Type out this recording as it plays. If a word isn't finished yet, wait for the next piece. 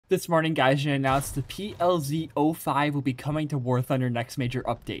This morning, Gaijin announced the PLZ05 will be coming to War Thunder next major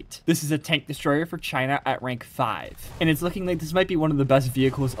update. This is a tank destroyer for China at rank 5, and it's looking like this might be one of the best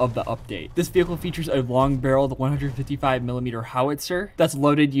vehicles of the update. This vehicle features a long-barreled 155mm howitzer that's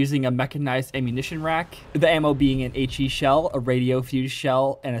loaded using a mechanized ammunition rack, the ammo being an HE shell, a radio fuse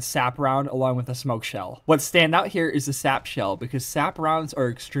shell, and a sap round along with a smoke shell. What stand out here is the sap shell, because sap rounds are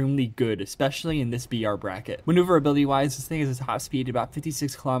extremely good, especially in this BR bracket. Maneuverability-wise, this thing has a top speed about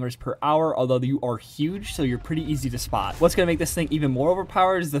 56 km per hour, although you are huge, so you're pretty easy to spot. What's going to make this thing even more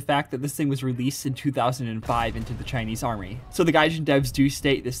overpowered is the fact that this thing was released in 2005 into the Chinese army. So the Gaijin devs do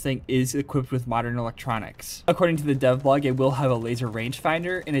state this thing is equipped with modern electronics. According to the dev blog, it will have a laser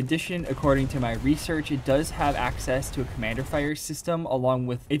rangefinder. In addition, according to my research, it does have access to a commander fire system along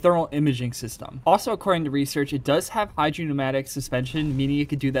with a thermal imaging system. Also, according to research, it does have hydropneumatic suspension, meaning it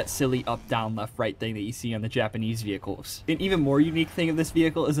could do that silly up, down, left, right thing that you see on the Japanese vehicles. An even more unique thing of this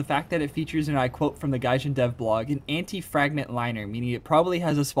vehicle is the fact that it features, and I quote from the Gaijin dev blog, an anti-fragment liner, meaning it probably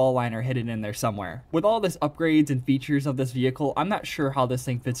has a small liner hidden in there somewhere. With all this upgrades and features of this vehicle, I'm not sure how this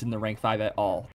thing fits in the rank 5 at all.